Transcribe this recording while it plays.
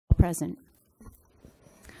present.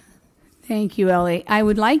 Thank you, Ellie. I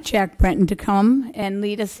would like Jack Brenton to come and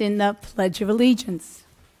lead us in the Pledge of Allegiance.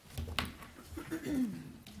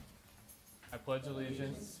 I pledge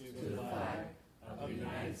allegiance to the flag of the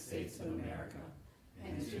United States of America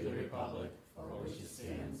and to the republic for which it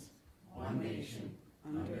stands, one nation,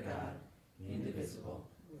 under God, indivisible,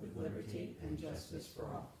 with liberty and justice for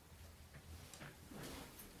all.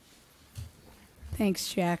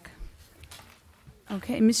 Thanks, Jack.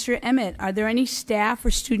 Okay, Mr. Emmett, are there any staff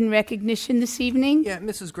or student recognition this evening? Yeah,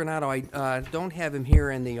 Mrs. Granato, I don't have him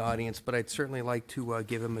here in the audience, but I'd certainly like to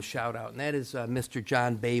give him a shout out, and that is Mr.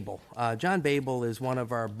 John Babel. John Babel is one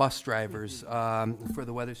of our bus drivers for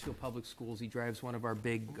the Wethersfield Public Schools. He drives one of our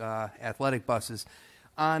big athletic buses.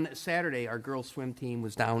 On Saturday, our girls' swim team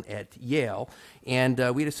was down at Yale, and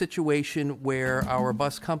we had a situation where our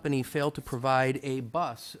bus company failed to provide a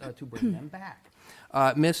bus to bring them back.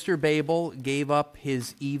 Mr. Babel gave up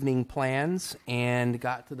his evening plans and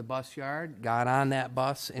got to the bus yard, got on that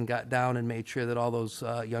bus, and got down and made sure that all those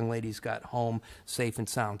young ladies got home safe and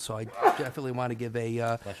sound. So I definitely want to give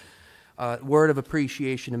a word of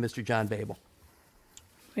appreciation to Mr. John Babel.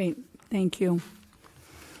 Great, thank you.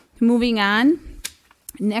 Moving on.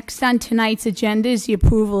 Next on tonight's agenda is the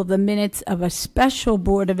approval of the minutes of a special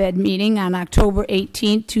Board of Ed meeting on October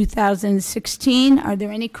 18, 2016. Are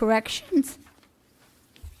there any corrections?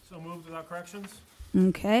 So moved without corrections?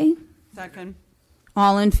 Okay. Second.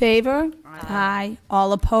 All in favor? Aye.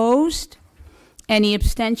 All opposed? Any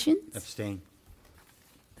abstentions? Abstain.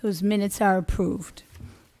 Those minutes are approved.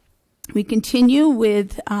 We continue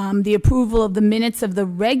with the approval of the minutes of the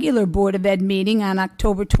regular Board of Ed meeting on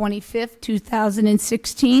October 25th,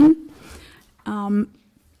 2016.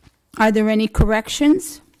 Are there any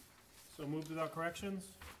corrections? So moved without corrections?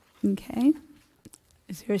 Okay.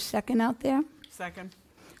 Is there a second out there? Second.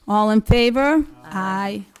 All in favor?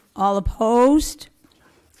 Aye. All opposed?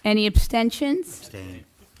 Any abstentions? Abstain.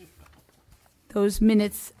 Those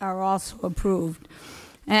minutes are also approved.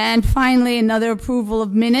 And finally, another approval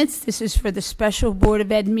of minutes. This is for the special Board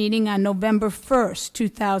of Ed meeting on November 1st,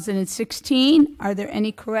 2016. Are there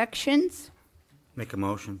any corrections? Make a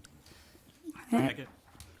motion. Second.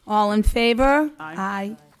 All in favor?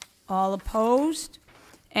 Aye. All opposed?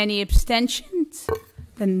 Any abstentions?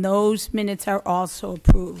 Then those minutes are also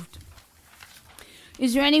approved.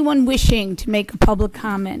 Is there anyone wishing to make a public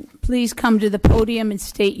comment? Please come to the podium and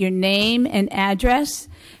state your name and address.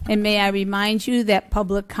 And may I remind you that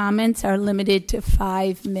public comments are limited to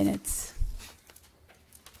 5 minutes.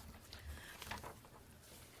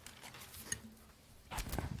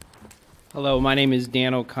 Hello, my name is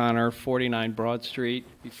Dan O'Connor, 49 Broad Street.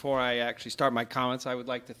 Before I actually start my comments, I would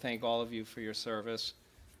like to thank all of you for your service.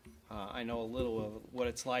 I know a little of what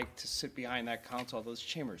it's like to sit behind that console. Although this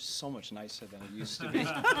chamber is so much nicer than it used to be.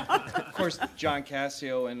 Of course, John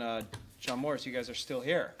Cassio and John Morris, you guys are still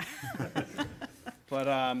here. But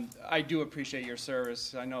I do appreciate your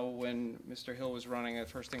service. I know when Mr. Hill was running, the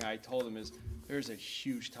first thing I told him is there's a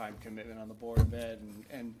huge time commitment on the Board of Ed.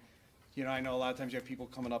 And you know, I know a lot of times you have people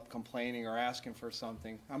coming up complaining or asking for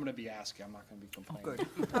something. I'm going to be asking. I'm not going to be complaining.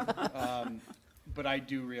 Oh, good. But I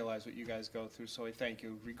do realize what you guys go through, so I thank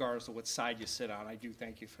you. Regardless of what side you sit on, I do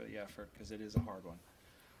thank you for the effort because it is a hard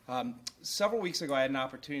one. Several weeks ago, I had an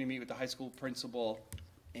opportunity to meet with the high school principal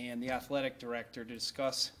and the athletic director to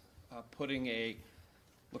discuss putting a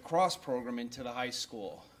lacrosse program into the high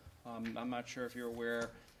school. I'm not sure if you're aware,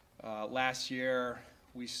 last year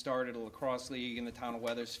we started a lacrosse league in the town of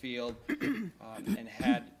Wethersfield and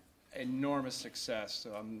had enormous success.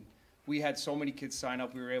 We had so many kids sign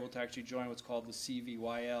up, we were able to actually join what's called the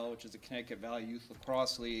CVYL, which is the Connecticut Valley Youth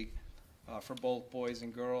Lacrosse League for both boys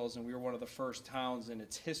and girls, and we were one of the first towns in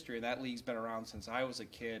its history, and that league's been around since I was a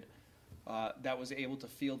kid, that was able to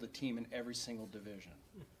field a team in every single division.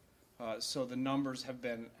 So the numbers have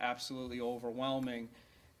been absolutely overwhelming,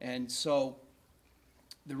 and so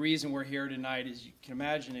the reason we're here tonight, as you can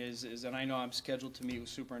imagine, is and I know I'm scheduled to meet with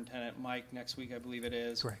Superintendent Mike next week, I believe it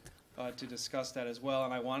is. Correct. To discuss that as well,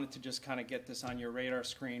 and I wanted to just kind of get this on your radar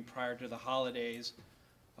screen prior to the holidays,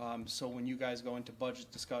 so when you guys go into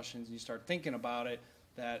budget discussions and you start thinking about it,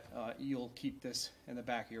 that you'll keep this in the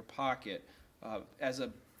back of your pocket. As a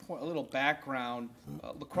little background,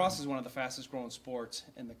 lacrosse is one of the fastest growing sports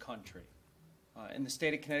in the country. In the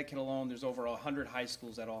state of Connecticut alone, there's over 100 high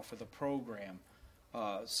schools that offer the program.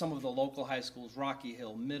 Some of the local high schools, Rocky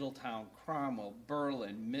Hill, Middletown, Cromwell,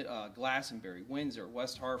 Berlin, Glastonbury, Windsor,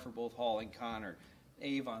 West Hartford, both Hall and Connor,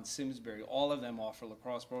 Avon, Simsbury, all of them offer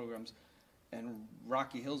lacrosse programs. And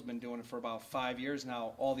Rocky Hill's been doing it for about 5 years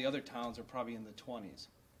now. All the other towns are probably in the 20s.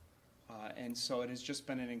 And so it has just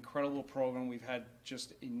been an incredible program. We've had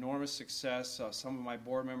just enormous success. Some of my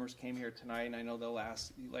board members came here tonight, and I know they'll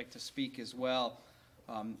like to speak as well.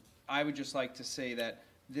 I would just like to say that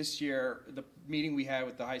this year, the meeting we had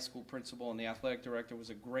with the high school principal and the athletic director was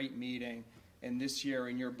a great meeting. And this year,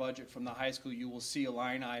 in your budget from the high school, you will see a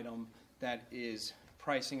line item that is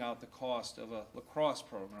pricing out the cost of a lacrosse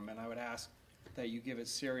program. And I would ask that you give it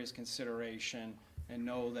serious consideration and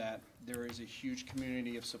know that there is a huge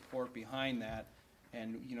community of support behind that.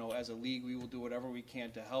 And, you know, as a league, we will do whatever we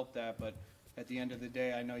can to help that. But at the end of the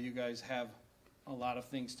day, I know you guys have a lot of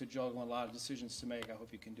things to juggle and a lot of decisions to make. I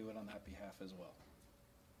hope you can do it on that behalf as well.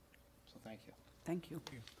 So thank you. Thank you.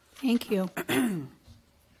 Thank you.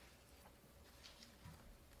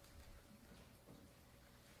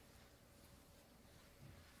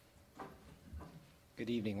 Good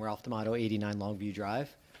evening. Ralph D'Amato, 89 Longview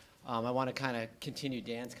Drive. I want to kind of continue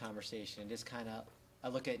Dan's conversation and just kind of, I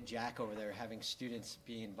look at Jack over there having students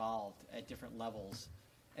be involved at different levels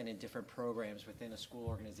and in different programs within a school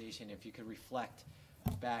organization. If you could reflect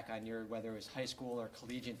back on your, whether it was high school or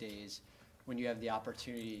collegiate days, when you have the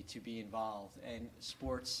opportunity to be involved. And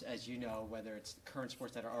sports, as you know, whether it's the current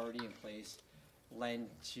sports that are already in place, lend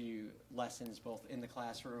to lessons both in the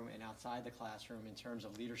classroom and outside the classroom in terms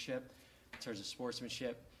of leadership, in terms of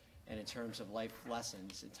sportsmanship, and in terms of life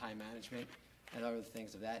lessons and time management and other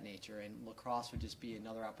things of that nature. And lacrosse would just be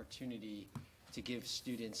another opportunity to give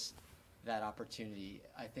students that opportunity.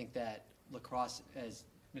 I think that lacrosse, as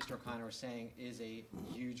Mr. O'Connor was saying, is a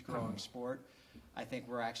huge growing sport. I think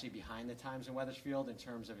we're actually behind the times in Wethersfield in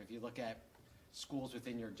terms of, if you look at schools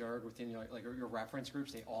within your DERG, within your, like your reference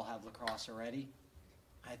groups, they all have lacrosse already.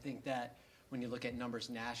 I think that when you look at numbers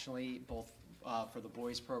nationally, both for the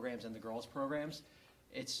boys programs and the girls programs,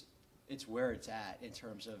 it's where it's at in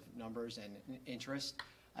terms of numbers and interest.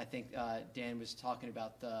 I think Dan was talking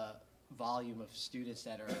about the volume of students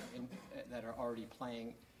that are already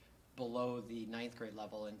playing below the 9th grade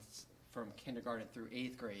level and from kindergarten through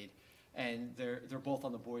 8th grade, and they're both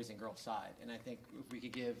on the boys and girls side. And I think if we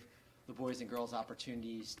could give the boys and girls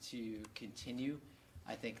opportunities to continue,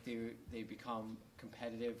 I think they become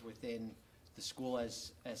competitive within the school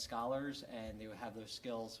as scholars, and they would have those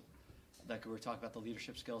skills, like we were talking about the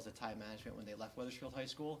leadership skills, the time management when they left Wethersfield High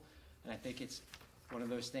School. And I think it's one of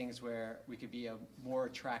those things where we could be a more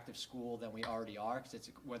attractive school than we already are, because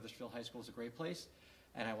Wethersfield High School is a great place,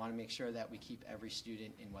 and I want to make sure that we keep every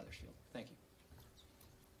student in Wethersfield. Thank you.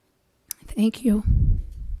 Thank you.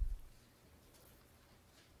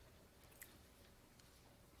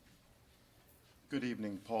 Good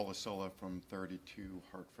evening, Paul Lasola from 32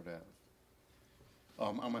 Hartford Ave.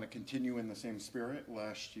 I'm going to continue in the same spirit.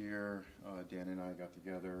 Last year, Dan and I got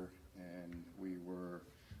together, and we were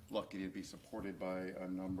lucky to be supported by a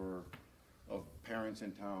number of parents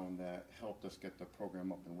in town that helped us get the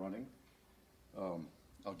program up and running.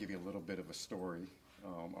 I'll give you a little bit of a story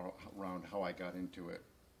around how I got into it.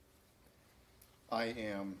 I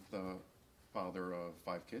am the father of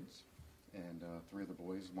 5 kids, and 3 of the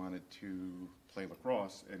boys wanted to play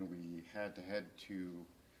lacrosse, and we had to head to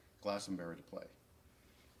Glastonbury to play.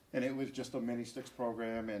 And it was just a mini sticks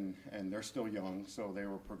program, and they're still young, so they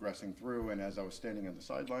were progressing through. And as I was standing on the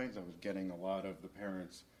sidelines, I was getting a lot of the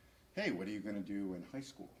parents, hey, what are you going to do in high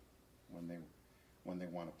school when they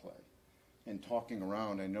want to play? And talking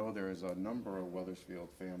around, I know there is a number of Wethersfield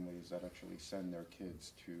families that actually send their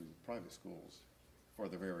kids to private schools for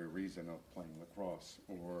the very reason of playing lacrosse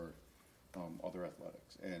or other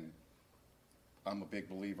athletics. And I'm a big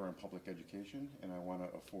believer in public education, and I want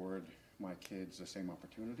to afford my kids the same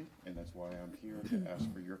opportunity, and that's why I'm here to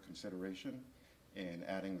ask for your consideration in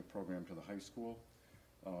adding the program to the high school,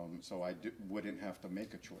 so I wouldn't have to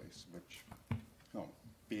make a choice, which,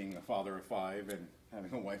 being a father of 5 and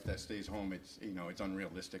having a wife that stays home, it's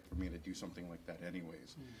unrealistic for me to do something like that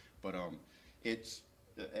anyways. But it's,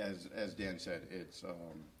 as Dan said, it's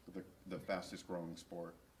the fastest growing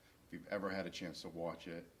sport. If you've ever had a chance to watch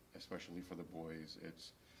it, especially for the boys,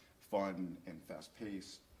 it's fun and fast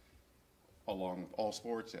paced. Along with all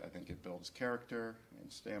sports, I think it builds character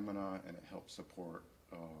and stamina, and it helps support,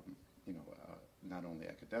 not only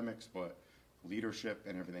academics, but leadership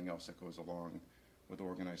and everything else that goes along with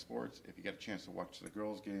organized sports. If you get a chance to watch the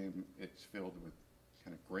girls' game, it's filled with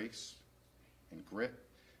kind of grace and grit.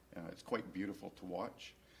 It's quite beautiful to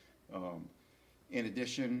watch. In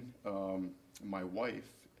addition, my wife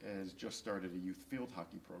has just started a youth field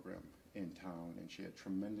hockey program in town, and she had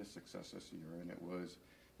tremendous success this year, and it was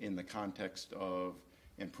in the context of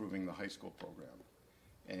improving the high school program.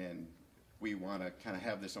 And we want to kind of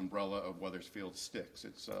have this umbrella of Wethersfield sticks.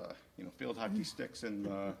 It's field hockey sticks in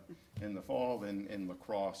the fall and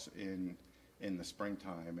lacrosse in the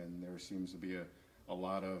springtime, and there seems to be a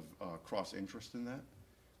lot of cross interest in that.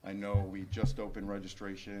 I know we just opened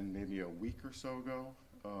registration maybe a week or so ago,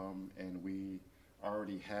 and we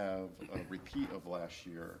already have a repeat of last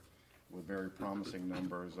year with very promising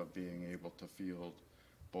numbers of being able to field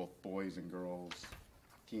both boys and girls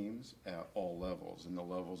teams at all levels, and the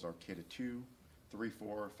levels are K to 2, 3,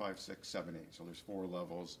 4, 5, 6, 7, 8. So there's 4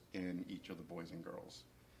 levels in each of the boys and girls.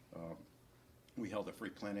 We held a free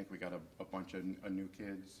clinic. We got a bunch of new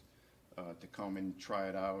kids to come and try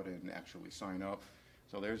it out and actually sign up.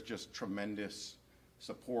 So there's just tremendous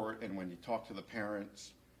support, and when you talk to the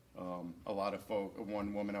parents, a lot of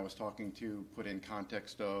one woman I was talking to put in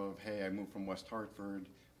context of, hey, I moved from West Hartford.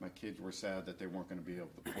 My kids were sad that they weren't going to be able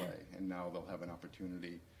to play, and now they'll have an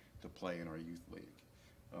opportunity to play in our youth league.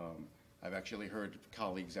 I've actually heard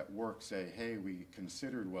colleagues at work say, hey, we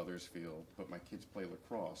considered Wethersfield, but my kids play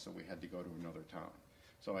lacrosse, so we had to go to another town.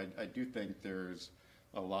 So I do think there's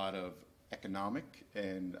a lot of economic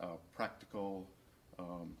and practical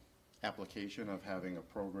application of having a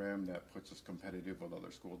program that puts us competitive with other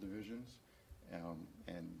school divisions.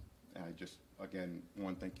 And I just, again,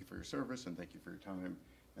 one, thank you for your service and thank you for your time.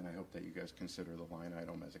 And I hope that you guys consider the line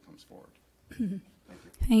item as it comes forward. Thank you.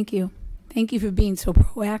 Thank you. Thank you for being so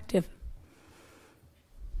proactive.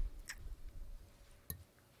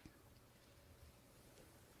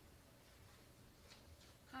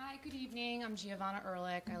 Hi, good evening. I'm Giovanna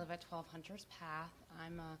Ehrlich. I live at 12 Hunters Path.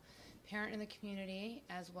 I'm a parent in the community,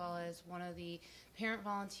 as well as one of the parent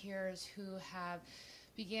volunteers who have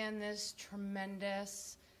began this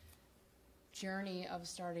tremendous journey of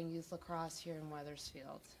starting youth lacrosse here in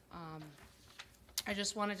Wethersfield. I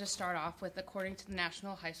just wanted to start off with, according to the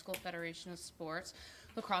National High School Federation of Sports,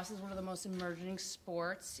 lacrosse is one of the most emerging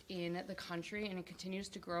sports in the country, and it continues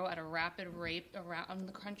to grow at a rapid rate around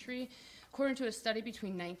the country. According to a study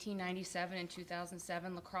between 1997 and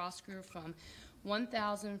 2007, lacrosse grew from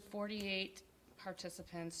 1,048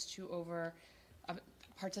 participants to over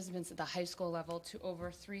participants at the high school level to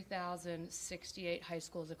over 3,068 high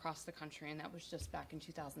schools across the country, and that was just back in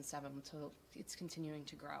 2007, so it's continuing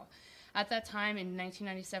to grow. At that time, in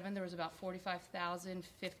 1997, there was about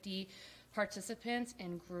 45,050 participants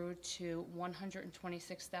and grew to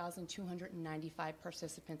 126,295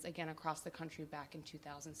 participants, again, across the country back in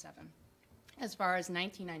 2007. As far as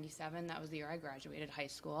 1997, that was the year I graduated high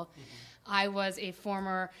school. I was a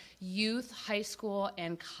former youth, high school,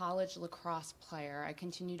 and college lacrosse player. I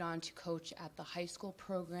continued on to coach at the high school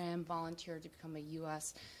program, volunteered to become a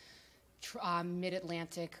U.S.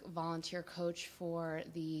 Mid-Atlantic volunteer coach for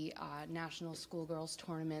the National Schoolgirls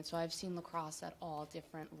Tournament. So I've seen lacrosse at all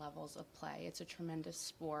different levels of play. It's a tremendous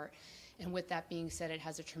sport. And with that being said, it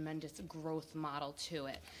has a tremendous growth model to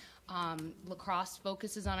it. Lacrosse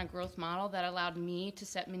focuses on a growth model that allowed me to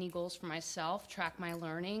set mini goals for myself, track my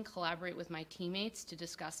learning, collaborate with my teammates to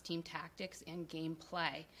discuss team tactics and game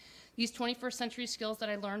play. These 21st century skills that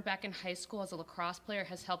I learned back in high school as a lacrosse player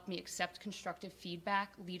has helped me accept constructive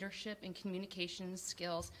feedback, leadership, and communication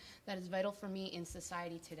skills that is vital for me in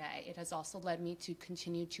society today. It has also led me to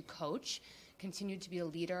continue to coach, continue to be a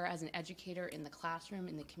leader as an educator in the classroom,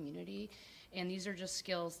 in the community, and these are just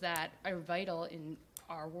skills that are vital in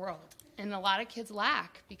our world. And a lot of kids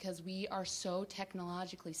lack because we are so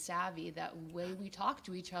technologically savvy that the way we talk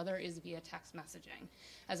to each other is via text messaging.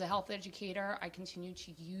 As a health educator, I continue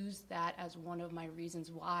to use that as one of my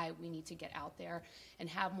reasons why we need to get out there and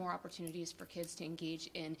have more opportunities for kids to engage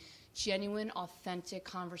in genuine, authentic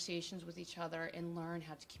conversations with each other and learn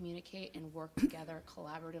how to communicate and work together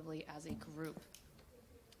collaboratively as a group.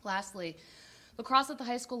 Lastly, lacrosse at the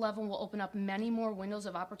high school level will open up many more windows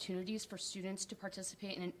of opportunities for students to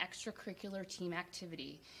participate in an extracurricular team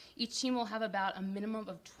activity. Each team will have about a minimum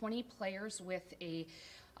of 20 players with an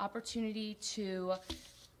opportunity to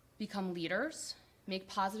become leaders, make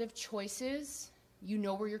positive choices. You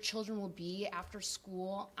know where your children will be after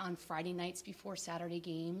school on Friday nights before Saturday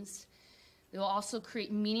games. They will also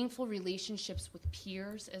create meaningful relationships with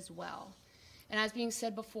peers as well. And as being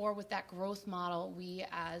said before, with that growth model, we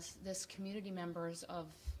as this community members of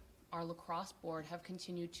our lacrosse board have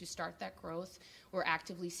continued to start that growth. We're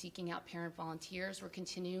actively seeking out parent volunteers. We're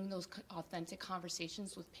continuing those authentic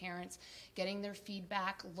conversations with parents, getting their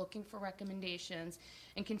feedback, looking for recommendations,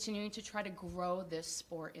 and continuing to try to grow this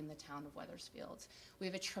sport in the town of Wethersfield. We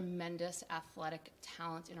have a tremendous athletic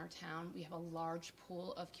talent in our town. We have a large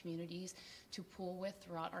pool of communities to pool with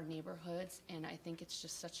throughout our neighborhoods, and I think it's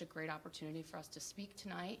just such a great opportunity for us to speak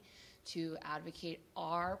tonight to advocate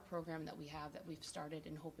our program that we have that we've started,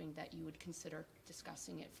 and hoping that you would consider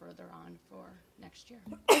discussing it further on for next year.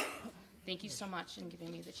 Thank you so much for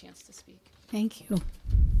giving me the chance to speak. Thank you.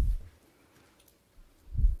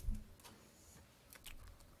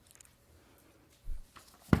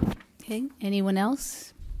 Okay, anyone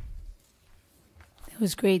else? That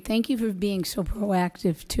was great. Thank you for being so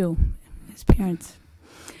proactive, too, as parents.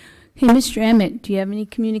 Hey, Mr. Emmett, do you have any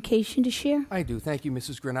communication to share? I do. Thank you,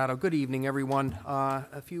 Mrs. Granato. Good evening, everyone.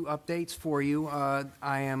 A few updates for you. I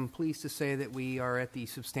am pleased to say that we are at the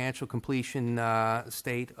substantial completion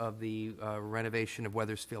state of the renovation of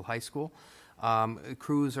Wethersfield High School.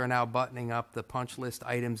 Crews are now buttoning up the punch list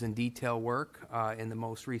items and detail work in the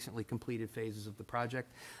most recently completed phases of the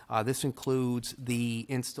project. This includes the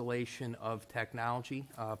installation of technology,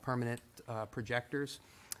 permanent projectors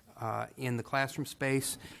in the classroom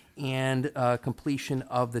space, and completion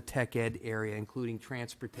of the tech ed area, including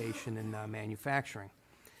transportation and manufacturing.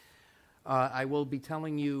 I will be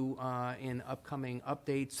telling you in upcoming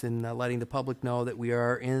updates and letting the public know that we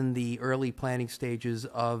are in the early planning stages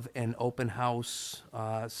of an open house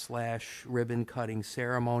 / ribbon cutting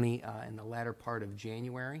ceremony in the latter part of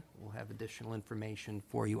January. We'll have additional information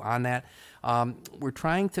for you on that. We're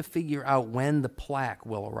trying to figure out when the plaque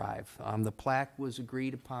will arrive. The plaque was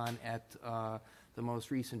agreed upon at the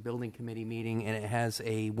most recent building committee meeting, and it has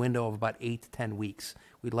a window of about 8 to 10 weeks.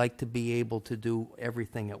 We'd like to be able to do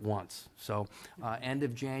everything at once. So end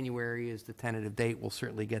of January is the tentative date. We'll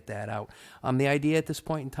certainly get that out. The idea at this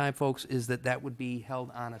point in time, folks, is that that would be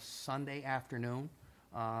held on a Sunday afternoon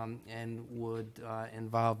and would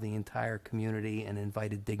involve the entire community and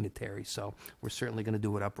invited dignitaries. So we're certainly going to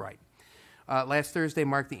do it upright. Last Thursday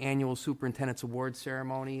marked the annual Superintendent's Awards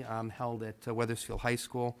ceremony held at Wethersfield High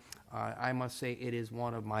School. I must say it is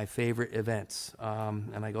one of my favorite events,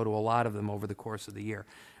 and I go to a lot of them over the course of the year.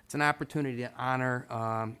 It's an opportunity to honor,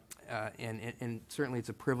 and certainly it's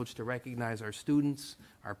a privilege to recognize our students,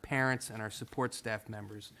 our parents, and our support staff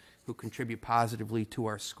members who contribute positively to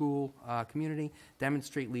our school community,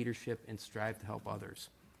 demonstrate leadership, and strive to help others.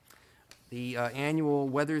 The annual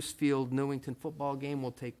Wethersfield Newington football game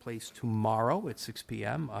will take place tomorrow at 6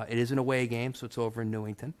 p.m. It is an away game, so it's over in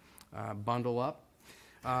Newington. Bundle up.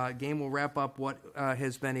 Game will wrap up what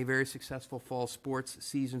has been a very successful fall sports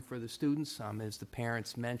season for the students. As the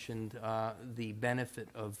parents mentioned, the benefit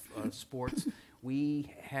of sports.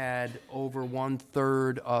 We had over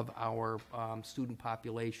 1/3 of our student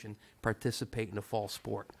population participate in a fall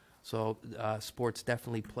sport. So sports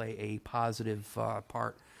definitely play a positive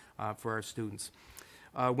part for our students.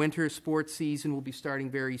 Winter sports season will be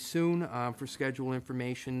starting very soon. For schedule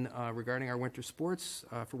information regarding our winter sports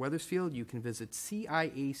for Wethersfield, you can visit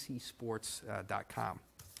ciacsports.com.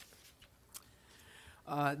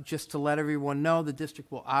 Just to let everyone know, the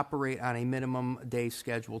district will operate on a minimum day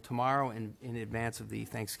schedule tomorrow in advance of the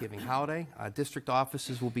Thanksgiving holiday. District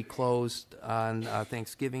offices will be closed on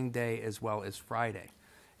Thanksgiving Day as well as Friday.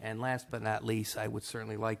 And last but not least, I would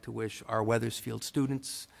certainly like to wish our Wethersfield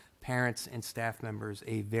students, parents, and staff members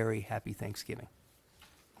a very happy Thanksgiving.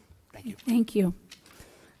 Thank you. Thank you.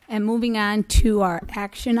 And moving on to our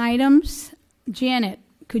action items. Janet,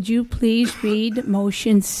 could you please read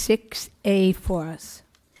motion 6A for us?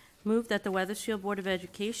 Move that the Wethersfield Board of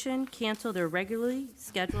Education cancel their regularly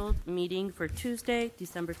scheduled meeting for Tuesday,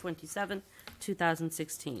 December 27,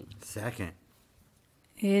 2016. Second.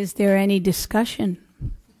 Is there any discussion?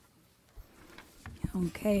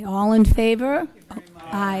 Okay, all in favor?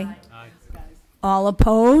 Aye. All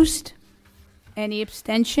opposed? Any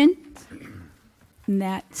abstentions? And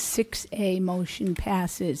that 6A motion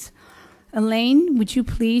passes. Elaine, would you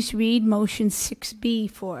please read motion 6B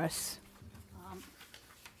for us?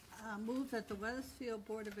 Move that the Wethersfield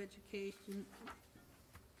Board of Education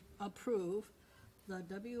approve the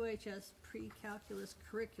WHS pre-calculus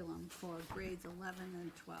curriculum for grades 11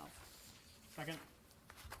 and 12. Second.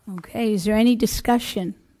 Okay, is there any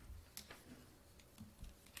discussion?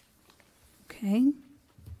 Okay.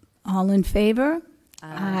 All in favor?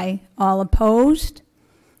 Aye. All opposed?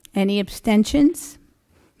 Any abstentions?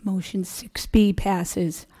 Motion 6B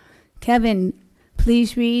passes. Kevin,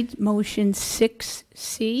 please read motion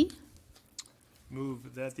 6C.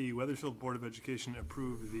 Move that the Wethersfield Board of Education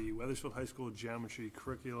approve the Wethersfield High School geometry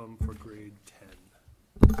curriculum for grade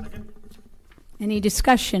 10. Second. Any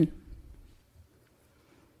discussion?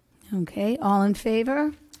 Okay, all in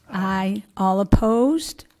favor? Aye. All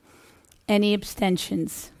opposed? Any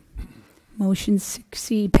abstentions? Motion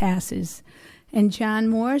 6C passes. And John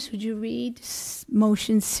Morris, would you read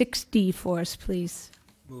motion 6D for us, please?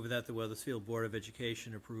 Move that the Wethersfield Board of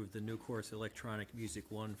Education approve the new course Electronic Music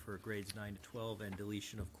 1 for grades 9 to 12 and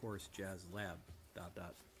deletion of course Jazz Lab, ...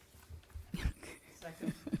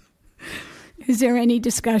 Second. Is there any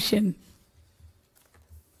discussion?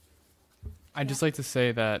 I'd just like to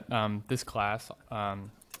say that this class,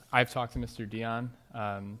 I've talked to Mr. Dion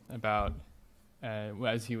about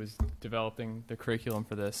as he was developing the curriculum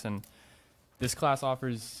for this, and this class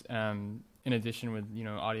offers, in addition with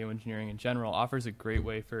audio engineering in general, offers a great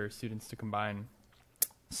way for students to combine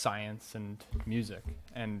science and music,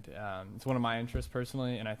 and it's one of my interests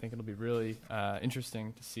personally, and I think it'll be really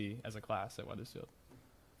interesting to see as a class at Wethersfield.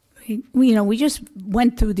 We just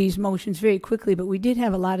went through these motions very quickly, but we did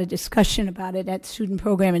have a lot of discussion about it at Student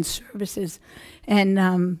Program and Services. And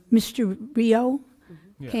Mr. Rio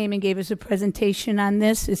came and gave us a presentation on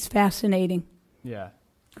this. It's fascinating. Yeah.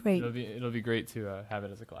 Great. It'll be great to have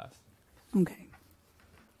it as a class. Okay.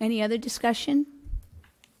 Any other discussion?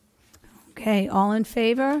 Okay, all in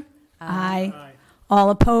favor? Aye. All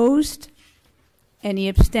opposed? Any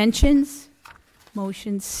abstentions?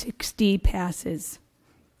 Motion 6D passes.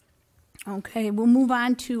 Okay, we'll move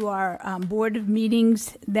on to our Board of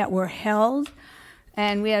Meetings that were held.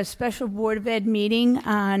 And we had a special Board of Ed meeting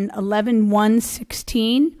on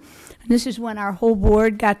 11/1/16. This is when our whole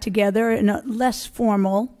board got together in a less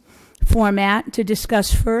formal format to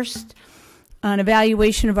discuss first an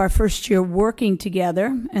evaluation of our first year working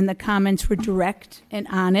together, and the comments were direct and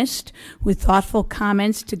honest, with thoughtful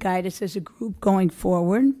comments to guide us as a group going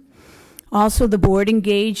forward. Also, the board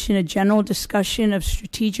engaged in a general discussion of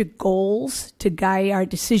strategic goals to guide our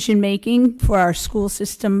decision-making for our school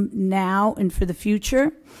system now and for the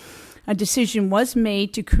future. A decision was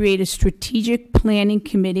made to create a strategic planning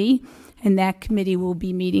committee, and that committee will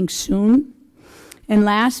be meeting soon. And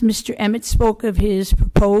last, Mr. Emmett spoke of his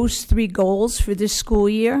proposed 3 goals for this school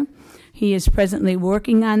year. He is presently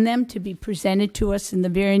working on them to be presented to us in the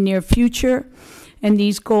very near future. And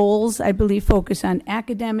these goals, I believe, focus on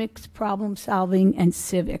academics, problem solving, and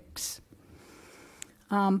civics.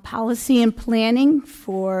 Policy and planning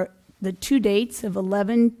for the 2 dates of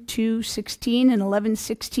 11/2/16 and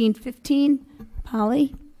 11/16/15.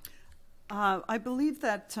 Polly? I believe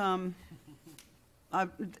that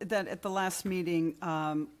that at the last meeting,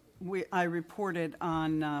 I reported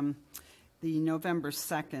on the November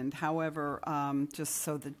 2nd. However, just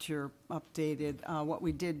so that you're updated, what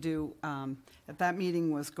we did do at that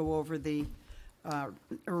meeting was go over or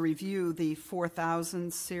review the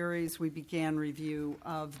 4000 series. We began review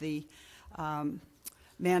of the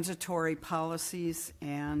mandatory policies,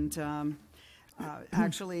 and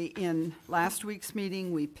actually in last week's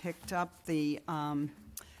meeting we picked up the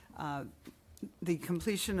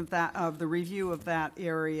completion of the review of that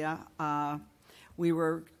area.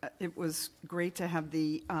 It was great to have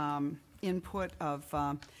the input of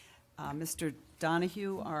Mr.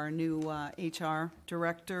 Donahue, our new HR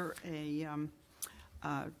director.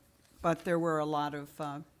 But there were a lot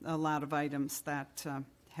of items that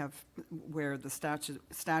where the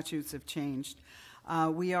statutes have changed.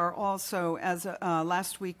 We are also, as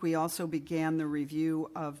last week, we also began the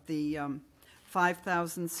review of the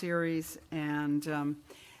 5000 series and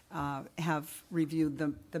have reviewed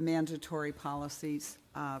the mandatory policies.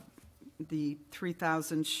 The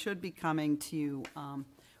 3000 should be coming to you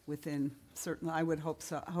within I would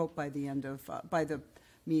hope by the end of by the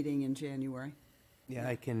meeting in January. Yeah,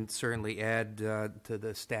 I can certainly add to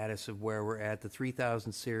the status of where we're at. The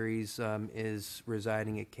 3000 series is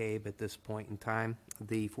residing at CABE at this point in time.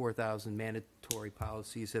 The 4000 mandatory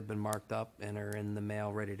policies have been marked up and are in the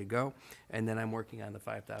mail ready to go. And then I'm working on the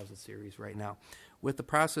 5000 series right now. With the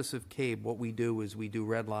process of CABE, what we do is we do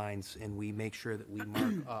red lines and we make sure that we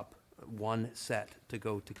mark up one set to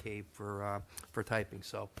go to CABE for typing.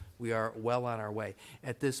 So we are well on our way.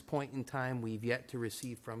 At this point in time, we've yet to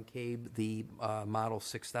receive from CABE the Model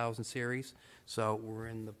 6000 series. So we're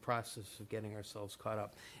in the process of getting ourselves caught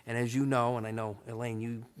up. And as you know, and I know, Elaine,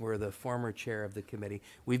 you were the former chair of the committee,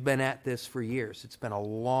 we've been at this for years. It's been a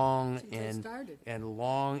long and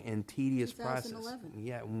tedious process.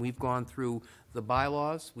 Yeah, and we've gone through the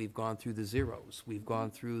bylaws, we've gone through the zeros, we've gone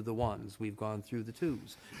through the ones, we've gone through the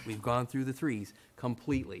twos, we've gone through the threes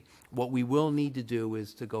completely. What we will need to do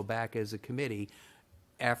is to go back as a committee.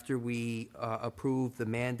 After we approve the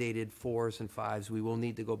mandated 4s and 5s, we will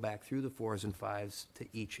need to go back through the 4s and 5s to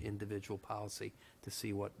each individual policy to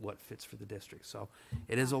see what fits for the district. So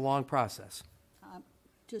it is a long process.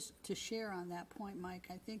 Just to share on that point, Mike,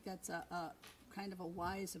 I think that's a kind of a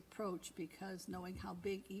wise approach, because knowing how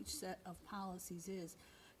big each set of policies is,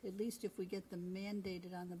 at least if we get them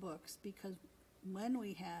mandated on the books, because when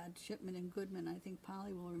we had Shipman and Goodman, I think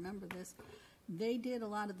Polly will remember this, they did a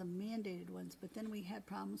lot of the mandated ones, but then we had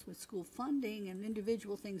problems with school funding and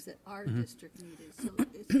individual things that our district needed. So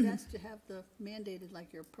it's best to have the mandated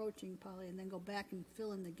like you're approaching, Polly, and then go back and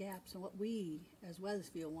fill in the gaps on what we as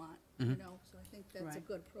Wethersfield want, you know? So I think that's a Right.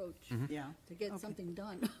 good approach Yeah. to get Okay. something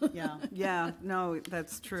done. Yeah, yeah, no,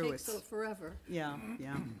 that's true. Takes so forever. Yeah,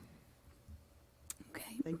 yeah.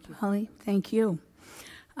 Okay. Thank you. Holly, thank you.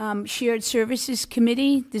 Shared Services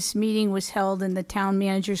Committee, this meeting was held in the Town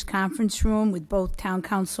Manager's Conference Room with both Town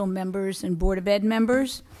Council members and Board of Ed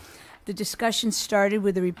members. The discussion started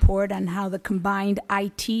with a report on how the combined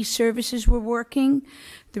IT services were working.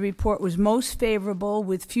 The report was most favorable,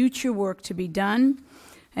 with future work to be done,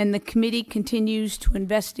 and the committee continues to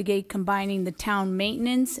investigate combining the town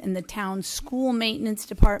maintenance and the town school maintenance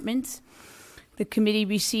departments. The committee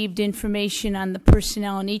received information on the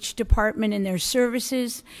personnel in each department and their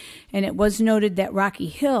services, and it was noted that Rocky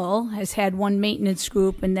Hill has had one maintenance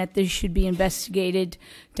group and that this should be investigated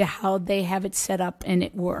to how they have it set up and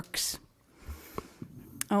it works.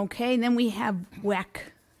 Okay, then we have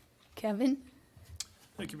WEC. Kevin?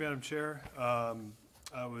 Thank you, Madam Chair.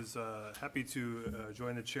 I was happy to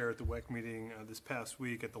join the chair at the WEC meeting this past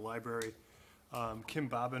week at the library. Kim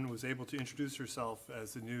Bobbin was able to introduce herself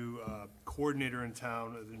as the new coordinator in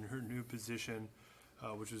town in her new position,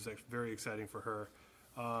 which was actually very exciting for her.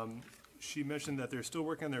 She mentioned that they're still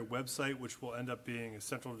working on their website, which will end up being a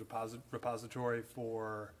central repository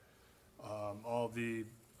for all of the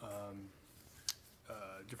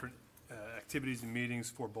different activities and meetings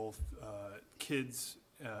for both kids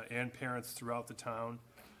and parents throughout the town.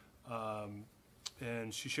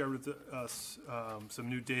 And she shared with us some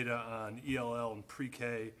new data on ELL and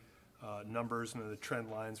pre-K numbers and the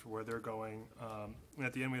trend lines for where they're going. And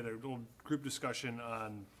at the end, we had a little group discussion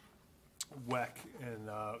on WEC and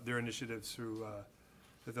their initiatives through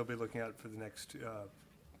that they'll be looking at for the next,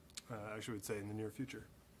 actually would say in the near future.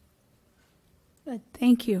 Good,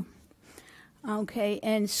 thank you. Okay,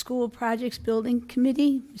 and School Projects Building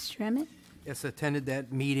Committee, Mr. Emmett? Yes, attended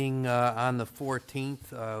that meeting on the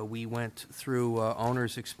 14th. We went through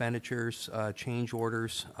owner's expenditures, change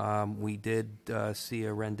orders. We did see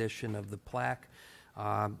a rendition of the plaque.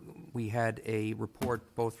 We had a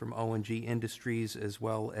report both from O&G Industries as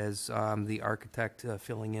well as the architect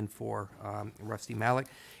filling in for Rusty Malik.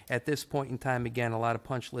 At this point in time, again, a lot of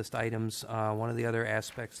punch list items. One of the other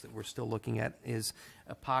aspects that we're still looking at is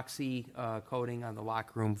epoxy coating on the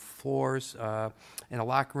locker room floors in a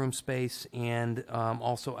locker room space, and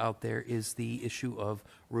also out there is the issue of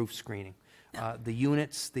roof screening. The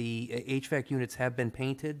units, the HVAC units have been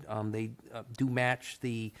painted. They do match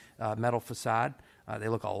the metal facade. They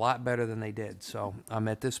look a lot better than they did. So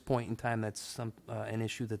at this point in time, that's an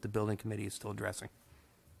issue that the building committee is still addressing.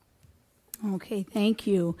 Okay, thank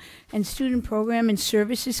you. And Student Program and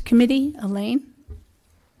Services Committee, Elaine?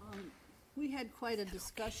 We had quite a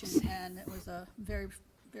discussion, and it was a very,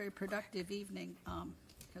 very productive evening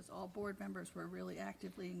because all board members were really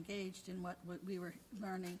actively engaged in what we were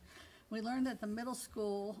learning. We learned that the middle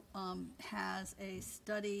school has a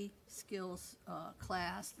study skills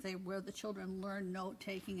class where the children learn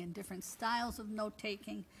note-taking and different styles of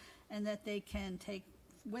note-taking, and that they can take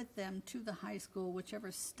with them to the high school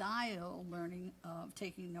whichever style learning of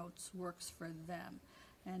taking notes works for them.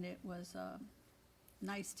 And it was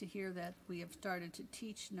nice to hear that we have started to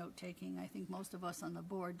teach note-taking. I think most of us on the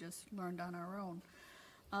board just learned on our own.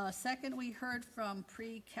 Second, we heard from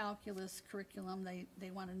pre-calculus curriculum.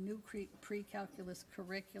 They want a new pre-calculus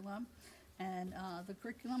curriculum, and the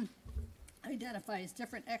curriculum identifies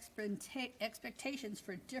different expectations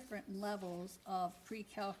for different levels of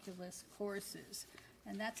pre-calculus courses.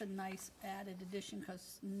 And that's a nice added addition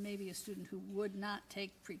because maybe a student who would not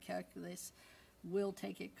take pre-calculus will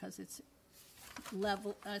take it because it's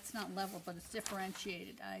level, it's not level, but it's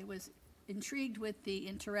differentiated. I was intrigued with the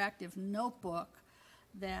interactive notebook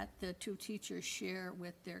that the two teachers share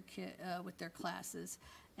with their classes,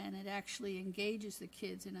 and it actually engages the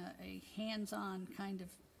kids in a hands-on kind of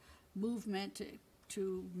movement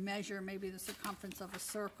to measure maybe the circumference of a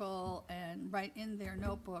circle and write in their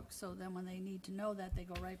notebook, so then when they need to know that, they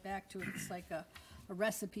go right back to it. It's like a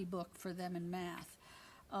recipe book for them in math.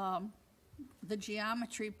 The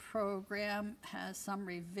geometry program has some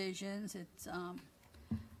revisions. It's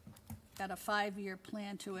got a 5-year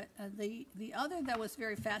plan to it. The other that was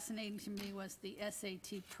very fascinating to me was the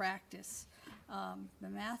SAT practice. The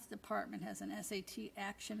math department has an SAT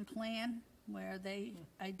action plan where they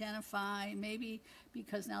identify, maybe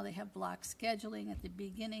because now they have block scheduling at the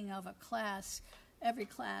beginning of a class, every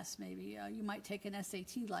class maybe, you might take an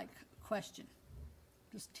SAT-like question.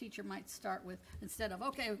 This teacher might start with, instead of,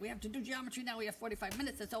 okay, we have to do geometry now, we have 45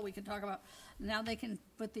 minutes, that's all we can talk about. Now they can,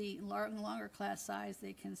 with the longer class size,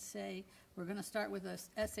 they can say, we're going to start with a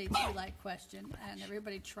SAT-like question, and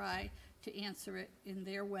everybody try to answer it in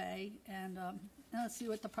their way, and let's see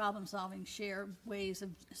what the problem-solving, share ways of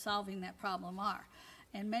solving that problem are.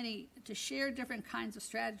 And to share different kinds of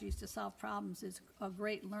strategies to solve problems is a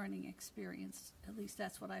great learning experience. At least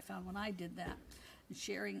that's what I found when I did that. And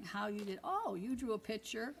sharing how you did, oh, you drew a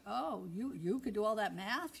picture, oh, you could do all that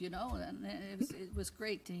math, and it was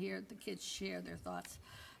great to hear the kids share their thoughts.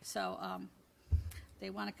 So they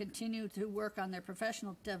want to continue to work on their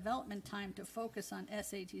professional development time to focus on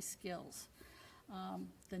SAT skills.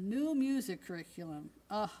 The new music curriculum,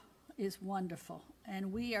 is wonderful.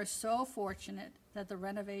 And we are so fortunate that the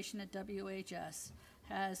renovation at WHS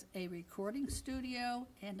has a recording studio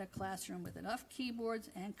and a classroom with enough keyboards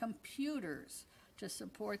and computers to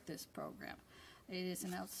support this program. It is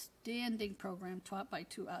an outstanding program taught by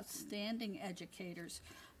two outstanding educators,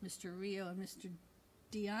 Mr. Rio and Mr.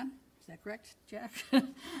 Dion. Is that correct, Jack?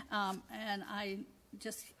 And I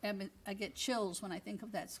get chills when I think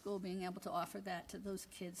of that school being able to offer that to those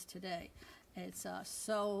kids today. It's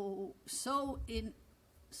so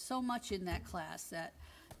much in that class that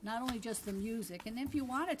not only just the music, and if you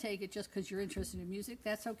want to take it just because you're interested in music,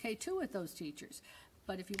 that's okay too with those teachers.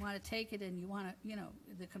 But if you want to take it and you want to,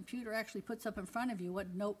 the computer actually puts up in front of you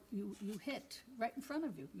what note you hit right in front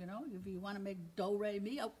of you. If you want to make do re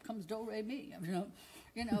mi, out comes do re mi.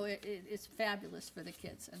 It's fabulous for the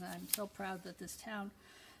kids, and I'm so proud that this town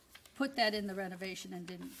put that in the renovation and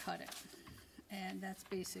didn't cut it. And that's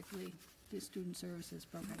basically the student services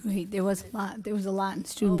program. Great. There was a lot in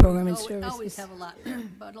student program and services. We always have a lot there,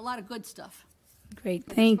 but a lot of good stuff. Great.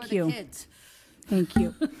 Thank for you. The kids. Thank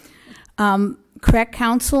you. CREC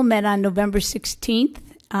Council met on November 16th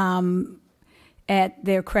at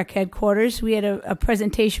their CREC headquarters. We had a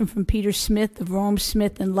presentation from Peter Smith of Rome,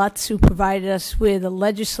 Smith, and Lutz, who provided us with a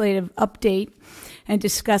legislative update and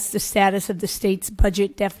discussed the status of the state's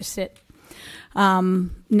budget deficit.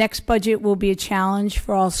 Next budget will be a challenge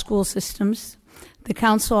for all school systems. The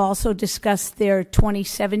council also discussed their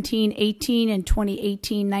 2017-18 and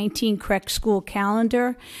 2018-19 CREC school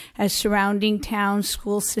calendar as surrounding town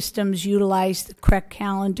school systems utilize the CREC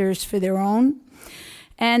calendars for their own.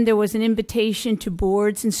 And there was an invitation to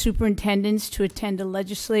boards and superintendents to attend a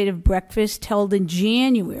legislative breakfast held in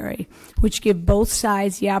January, which give both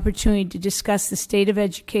sides the opportunity to discuss the state of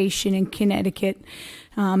education in Connecticut.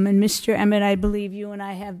 And Mr. Emmett, I believe you and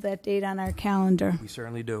I have that date on our calendar. We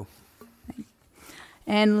certainly do.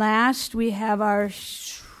 And last, we have our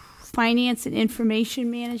Finance and Information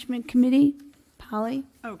Management Committee. Polly?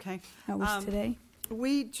 Okay. How was today?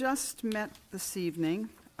 We just met this evening.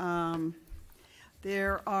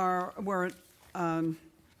 There were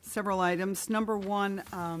several items. Number one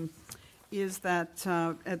is that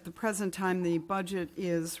at the present time, the budget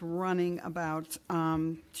is running about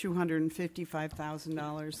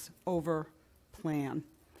 $255,000 over plan.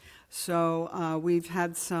 So we've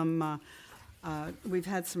had some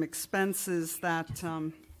expenses that,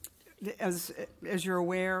 as you're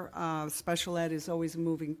aware, special ed is always a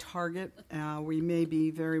moving target. We may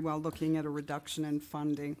be very well looking at a reduction in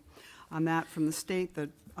funding on that from the state. The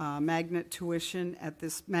magnet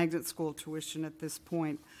school tuition at this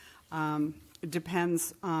point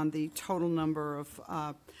depends on the total number of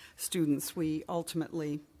students we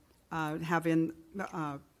ultimately have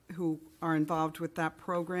who are involved with that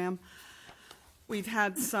program. We've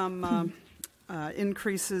had some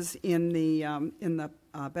increases in the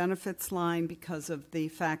benefits line because of the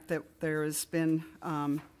fact that there has been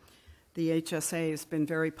the HSA has been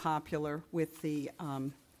very popular with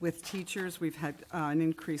teachers. We've had an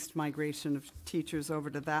increased migration of teachers over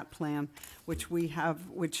to that plan, which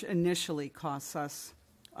initially costs us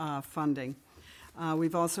funding.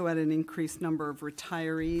 We've also had an increased number of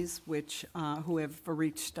retirees, who have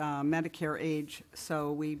reached Medicare age.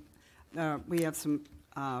 So we have some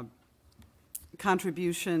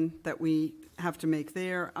contribution that we have to make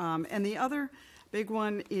there. And the other big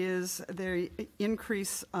one is the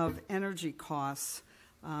increase of energy costs.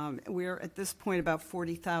 We're at this point about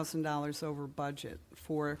 $40,000 over budget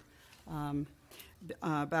for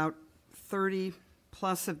about 30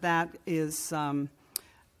 plus of that is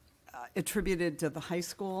attributed to the high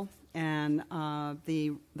school, and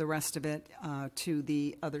the rest of it to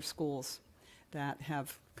the other schools that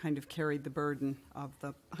have kind of carried the burden of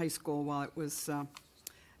the high school while it was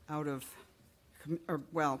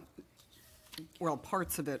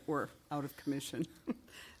parts of it were out of commission.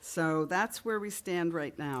 So that's where we stand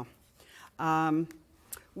right now.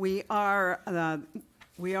 We are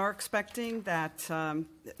We are expecting that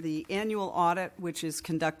the annual audit, which is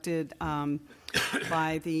conducted by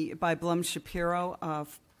Blum Shapiro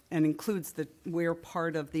and includes we're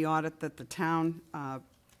part of the audit that the town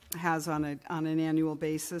has on an annual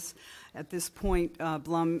basis. At this point,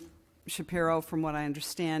 Blum Shapiro, from what I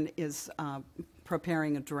understand, is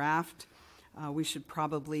preparing a draft. We should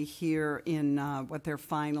probably hear in what their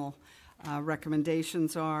final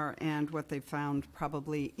recommendations are and what they found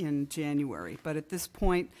probably in January. But at this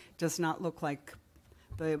point, it does not look like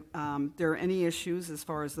there are any issues as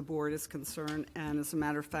far as the board is concerned. And as a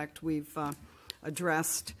matter of fact, we've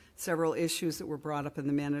addressed several issues that were brought up in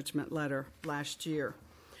the management letter last year.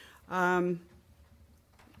 So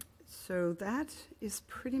that is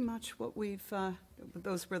pretty much what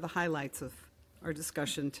those were the highlights of our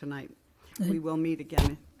discussion tonight. We will meet again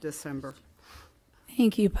in December.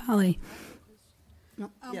 Thank you, Polly.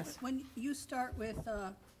 Yes. When you start with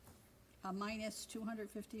a minus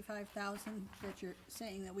 255,000 that you're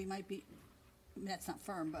saying that we might be, that's not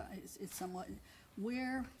firm, but it's somewhat,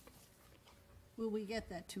 where will we get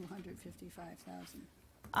that 255,000?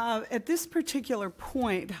 At this particular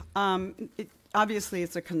point, obviously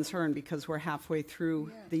it's a concern because we're halfway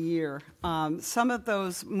through the year. Some of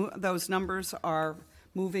those numbers are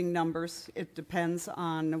moving numbers. It depends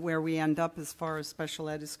on where we end up as far as special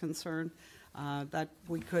ed is concerned. That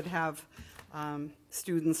we could have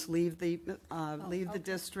students leave the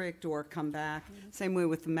district or come back. Same way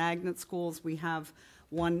with the magnet schools. We have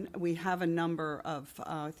a number of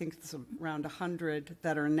I think it's around 100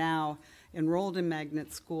 that are now enrolled in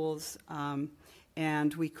magnet schools,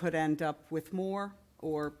 and we could end up with more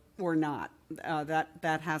or not.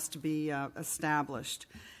 That has to be established.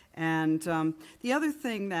 And the other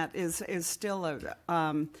thing that is still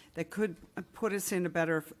that could put us in a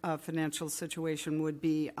better financial situation would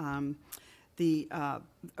be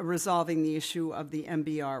resolving the issue of the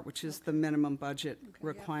MBR, which is the minimum budget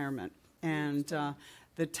requirement. And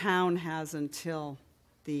the town has until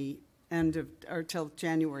the end of, or till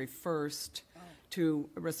January 1st to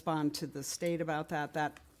respond to the state about that.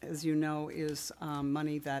 That, as you know, is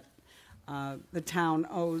money that the town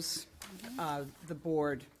owes the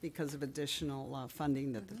board because of additional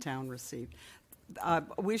funding that the town received.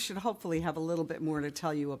 We should hopefully have a little bit more to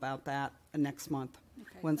tell you about that next month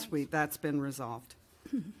once that's been resolved.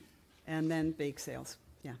 And then bake sales.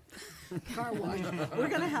 Yeah. Car wash. We're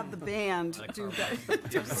going to have the band do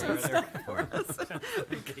some stuff for us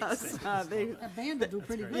because The band will do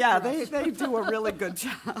pretty good. yeah, for us. they do a really good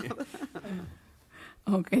job.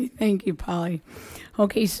 Okay, thank you, Polly.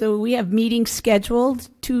 Okay, so we have meetings scheduled,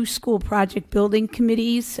 2 school project building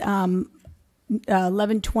committees,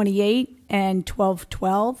 11/28 and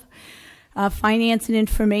 12/12. Finance and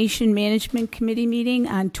Information Management Committee meeting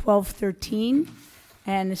on 12/13,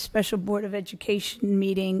 and a special Board of Education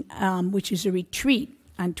meeting, which is a retreat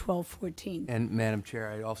on 12/14. And Madam Chair,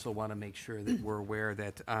 I also want to make sure that we're aware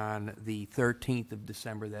that on the 13th of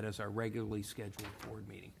December, that is our regularly scheduled board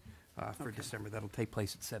meeting for December. That'll take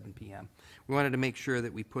place at 7 p.m. We wanted to make sure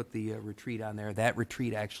that we put the retreat on there. That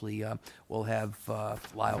retreat actually will have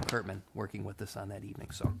Lyle Kurtman working with us on that evening.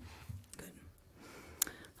 So.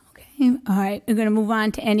 Okay, all right, we're going to move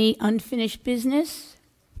on to any unfinished business.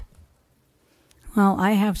 Well,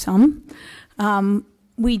 I have some.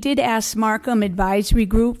 We did ask Markham Advisory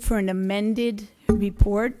Group for an amended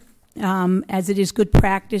report, as it is good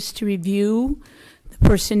practice to review the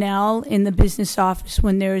personnel in the business office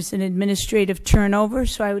when there is an administrative turnover.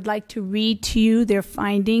 So I would like to read to you their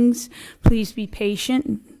findings. Please be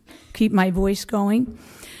patient. Keep my voice going.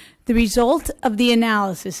 The result of the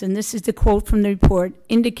analysis, and this is the quote from the report,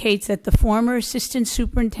 indicates that the former assistant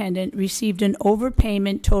superintendent received an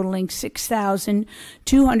overpayment totaling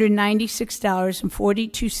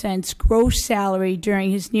 $6,296.42 gross salary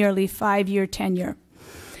during his nearly 5-year tenure.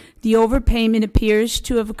 The overpayment appears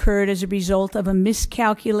to have occurred as a result of a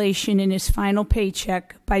miscalculation in his final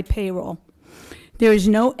paycheck by payroll. There is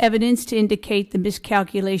no evidence to indicate the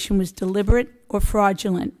miscalculation was deliberate or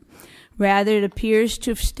fraudulent. Rather, it appears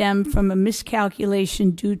to have stemmed from a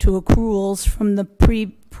miscalculation due to accruals from the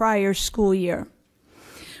prior school year.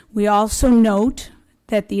 We also note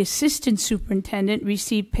that the assistant superintendent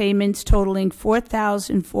received payments totaling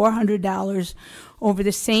 $4,400 over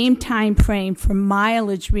the same time frame for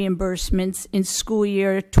mileage reimbursements in school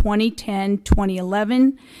year 2010,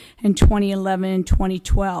 2011, and 2011 and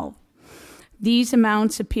 2012. These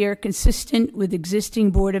amounts appear consistent with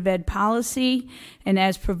existing Board of Ed policy and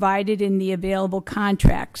as provided in the available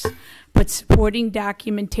contracts, but supporting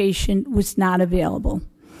documentation was not available.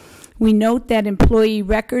 We note that employee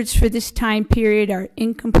records for this time period are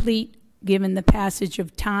incomplete given the passage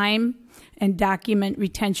of time and document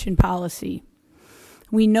retention policy.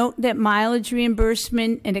 We note that mileage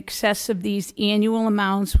reimbursement in excess of these annual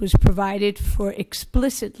amounts was provided for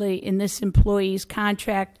explicitly in this employee's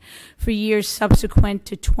contract for years subsequent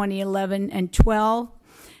to 2011 and 12,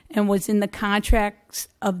 and was in the contracts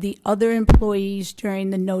of the other employees during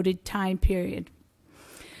the noted time period.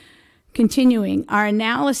 Continuing, our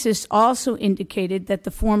analysis also indicated that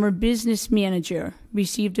the former business manager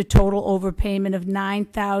received a total overpayment of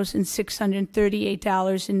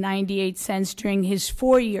 $9,638.98 during his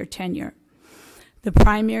 4-year tenure. The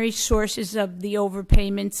primary sources of the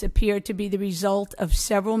overpayments appear to be the result of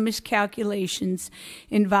several miscalculations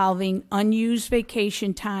involving unused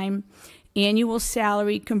vacation time, annual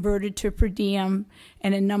salary converted to per diem,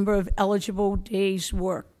 and a number of eligible days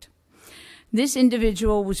worked. This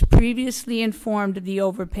individual was previously informed of the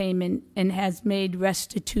overpayment and has made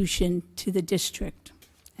restitution to the district.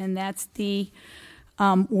 And that's the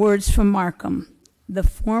words from Markham. The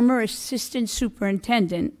former assistant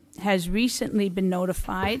superintendent has recently been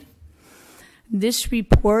notified. This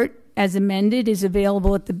report, as amended, is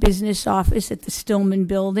available at the business office at the Stillman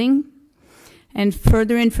Building. And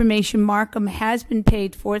further information, Markham has been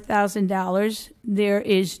paid $4,000. There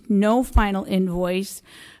is no final invoice,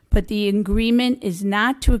 but the agreement is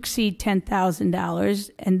not to exceed $10,000,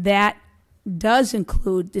 and that does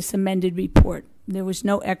include this amended report. There was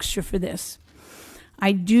no extra for this.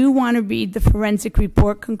 I do want to read the forensic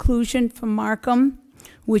report conclusion from Markham,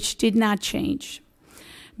 which did not change.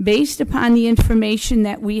 Based upon the information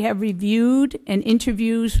that we have reviewed and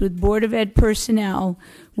interviews with Board of Ed personnel,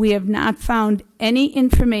 we have not found any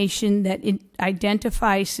information that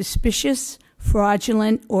identifies suspicious,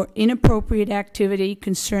 fraudulent, or inappropriate activity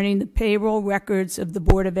concerning the payroll records of the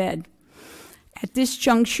Board of Ed. At this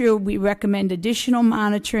juncture, we recommend additional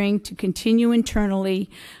monitoring to continue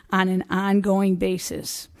internally on an ongoing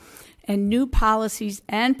basis. And new policies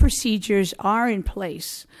and procedures are in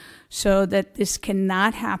place so that this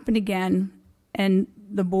cannot happen again, and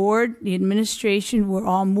the board, the administration, we're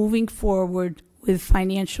all moving forward with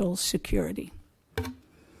financial security.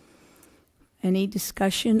 Any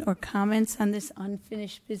discussion or comments on this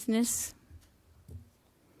unfinished business?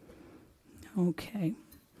 Okay.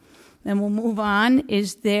 Then we'll move on.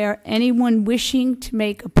 Is there anyone wishing to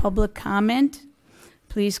make a public comment?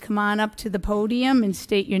 Please come on up to the podium and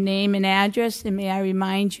state your name and address, and may I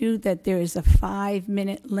remind you that there is a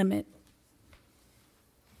 5-minute limit.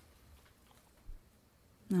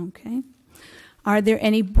 Okay. Are there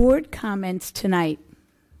any board comments tonight?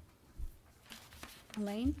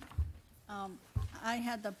 Elaine? I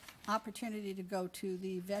had the opportunity to go to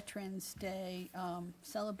the Veterans Day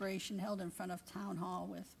celebration held in front of Town Hall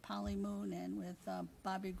with Polly Moon and with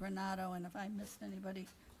Bobby Granato, and if I missed anybody,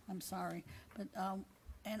 I'm sorry. But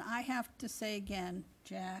and I have to say again,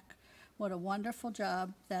 Jack, what a wonderful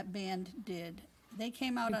job that band did. They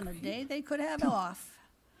came out on a day they could have off,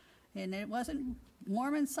 and it wasn't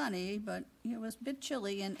warm and sunny, but it was a bit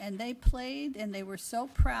chilly, and they played, and they were so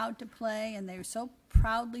proud to play, and they were so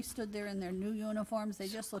proudly stood there in their new uniforms. They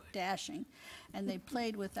just looked dashing, and they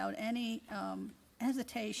played without any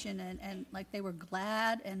hesitation, and like they were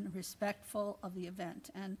glad and respectful of the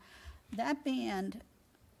event. And that band,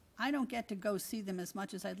 I don't get to go see them as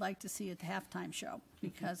much as I'd like to see at the halftime show,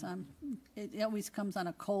 because it always comes on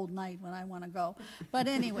a cold night when I want to go. But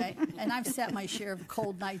anyway, and I've sat my share of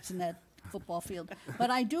cold nights in that football field.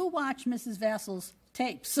 But I do watch Mrs. Vassal's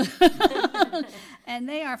tapes, and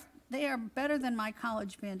they are better than my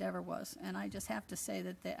college band ever was. And I just have to say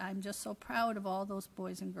that I'm just so proud of all those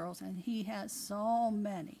boys and girls, and he has so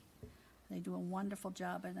many. They do a wonderful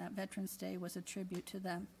job, and that Veterans Day was a tribute to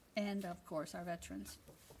them, and of course our veterans.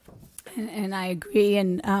 And I agree.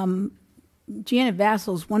 And Janet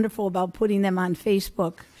Vassal's wonderful about putting them on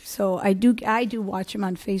Facebook. So I do watch them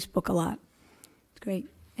on Facebook a lot. It's great.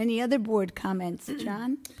 Any other board comments,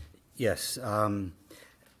 John? Yes. I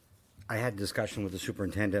had a discussion with the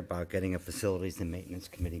superintendent about getting a facilities and maintenance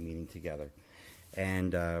committee meeting together.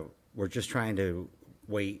 And we're just trying to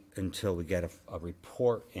wait until we get a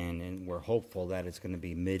report in, and we're hopeful that it's going to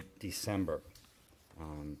be mid-December.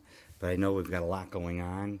 But I know we've got a lot going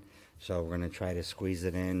on, so we're going to try to squeeze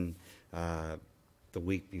it in the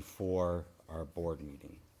week before our board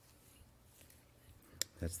meeting.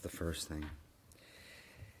 That's the first thing.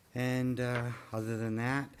 And other than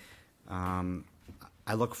that,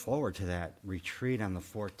 I look forward to that retreat on the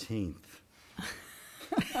 14th.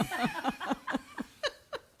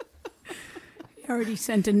 He already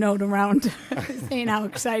sent a note around saying how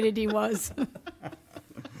excited he was.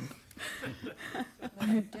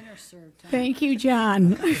 Dinner served. Huh? Thank you,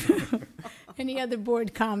 John. Any other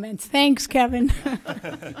board comments? Thanks, Kevin.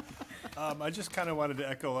 I just kind of wanted to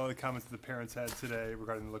echo all the comments that the parents had today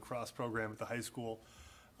regarding the lacrosse program at the high school.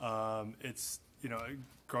 It's,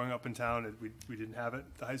 growing up in town, we didn't have it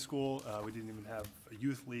at the high school. We didn't even have a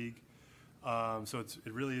youth league. So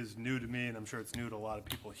it really is new to me, and I'm sure it's new to a lot of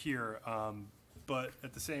people here. But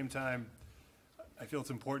at the same time, I feel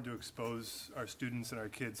it's important to expose our students and our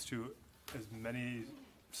kids to as many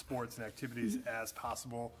sports and activities as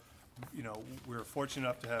possible. We're fortunate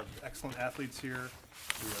enough to have excellent athletes here.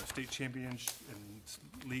 We are state champions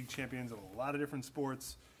and league champions of a lot of different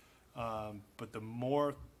sports. But the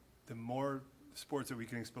more sports that we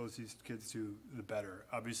can expose these kids to, the better.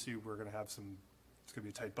 Obviously, we're going to have it's going to be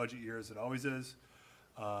a tight budget year, as it always is.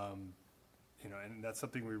 And that's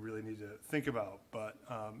something we really need to think about. But,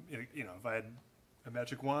 if I had a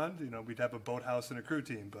magic wand, we'd have a boathouse and a crew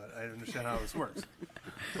team, but I understand how this works.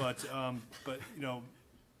 But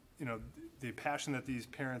the passion that these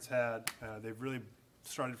parents had, they've really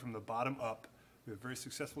started from the bottom up. We have a very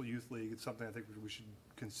successful youth league. It's something I think we should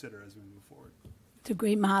consider as we move forward. It's a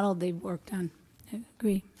great model they've worked on. I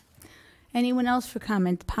agree. Anyone else for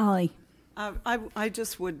comment? Polly? I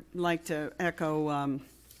just would like to echo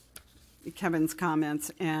Kevin's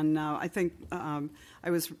comments, and I think I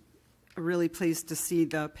was really pleased to see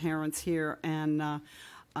the parents here, and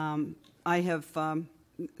I have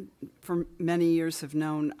for many years have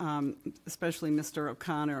known especially Mr.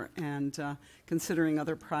 O'Connor, and considering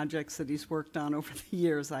other projects that he's worked on over the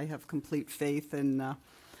years, I have complete faith in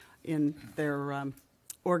their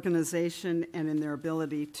organization and in their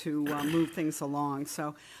ability to move things along.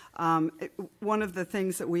 So one of the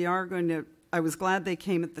things that we are going to, I was glad they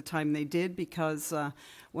came at the time they did, because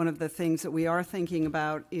one of the things that we are thinking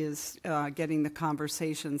about is getting the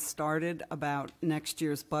conversation started about next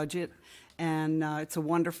year's budget. And it's a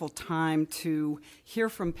wonderful time to hear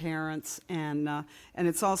from parents, and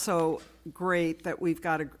it's also great that we've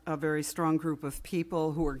got a very strong group of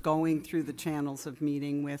people who are going through the channels of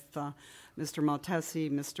meeting with Mr. Maltesi,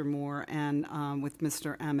 Mr. Moore, and with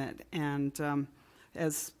Mr. Emmett. And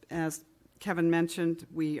as Kevin mentioned,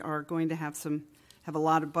 we are going to have a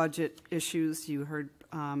lot of budget issues. You heard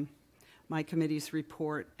my committee's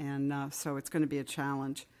report, and so it's going to be a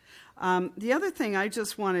challenge. The other thing I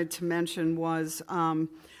just wanted to mention was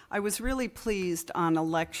I was really pleased on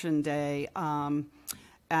Election Day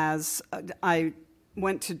as I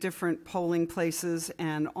went to different polling places,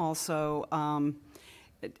 and also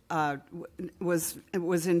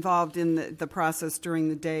was involved in the process during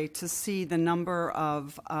the day to see the number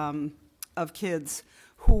of kids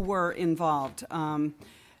who were involved,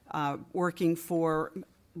 working for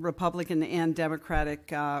Republican and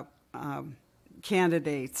Democratic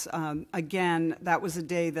candidates. Again, that was a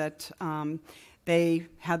day that they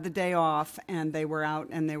had the day off, and they were out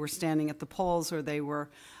and they were standing at the polls, or they were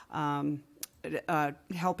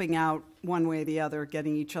helping out one way or the other,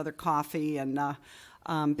 getting each other coffee, and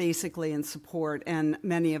basically in support, and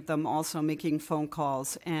many of them also making phone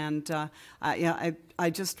calls. And I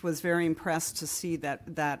just was very impressed to see that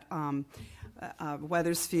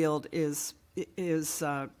Wethersfield is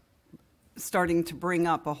starting to bring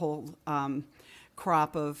up a whole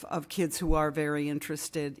crop of kids who are very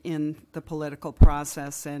interested in the political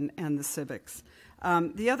process and the civics.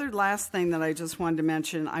 The other last thing that I just wanted to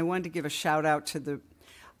mention, I wanted to give a shout out to the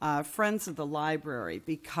Friends of the Library,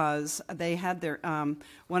 because they had their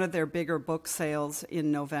one of their bigger book sales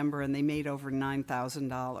in November, and they made over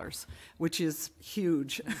 $9,000, which is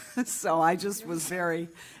huge. So I just was very,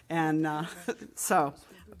 and so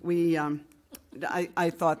we, I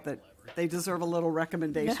thought that they deserve a little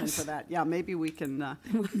recommendation for that. Yeah, maybe we can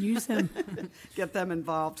use them, get them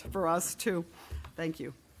involved for us too. Thank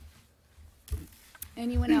you.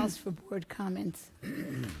 Anyone else for board comments?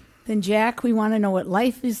 Then, Jack, we want to know what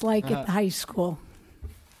life is like at the high school.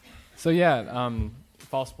 So yeah,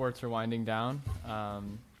 fall sports are winding down.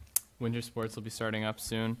 Winter sports will be starting up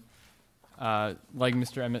soon. Like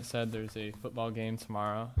Mr. Emmett said, there's a football game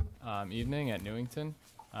tomorrow evening at Newington.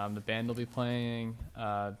 The band will be playing.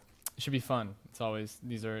 It should be fun. It's always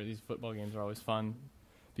these football games are always fun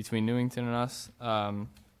between Newington and us.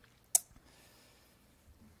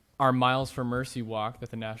 Our Miles for Mercy walk that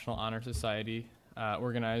the National Honor Society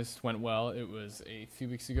organized went well. It was a few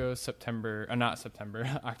weeks ago, October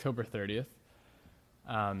 30th.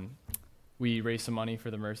 We raised some money for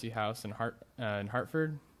the Mercy House in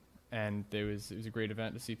Hartford, and it was a great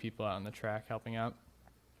event to see people out on the track helping out.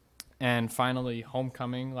 And finally,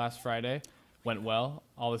 homecoming last Friday went well.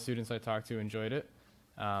 All the students I talked to enjoyed it,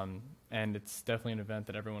 and it's definitely an event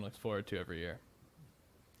that everyone looks forward to every year.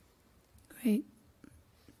 Great.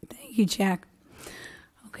 Thank you, Jack.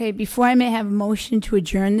 Okay, before I may have a motion to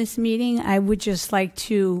adjourn this meeting, I would just like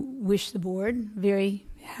to wish the board very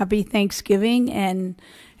happy Thanksgiving and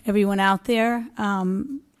everyone out there.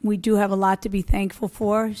 We do have a lot to be thankful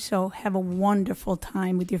for, so have a wonderful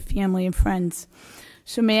time with your family and friends.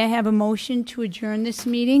 So may I have a motion to adjourn this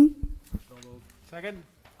meeting? Second?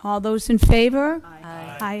 All those in favor?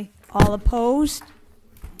 Aye. Aye. All opposed?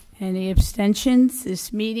 Any abstentions?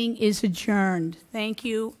 This meeting is adjourned. Thank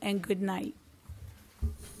you and good night.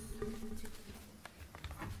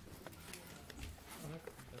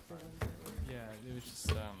 Yeah, it was just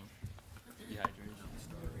dehydration.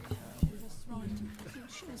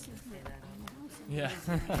 Yeah.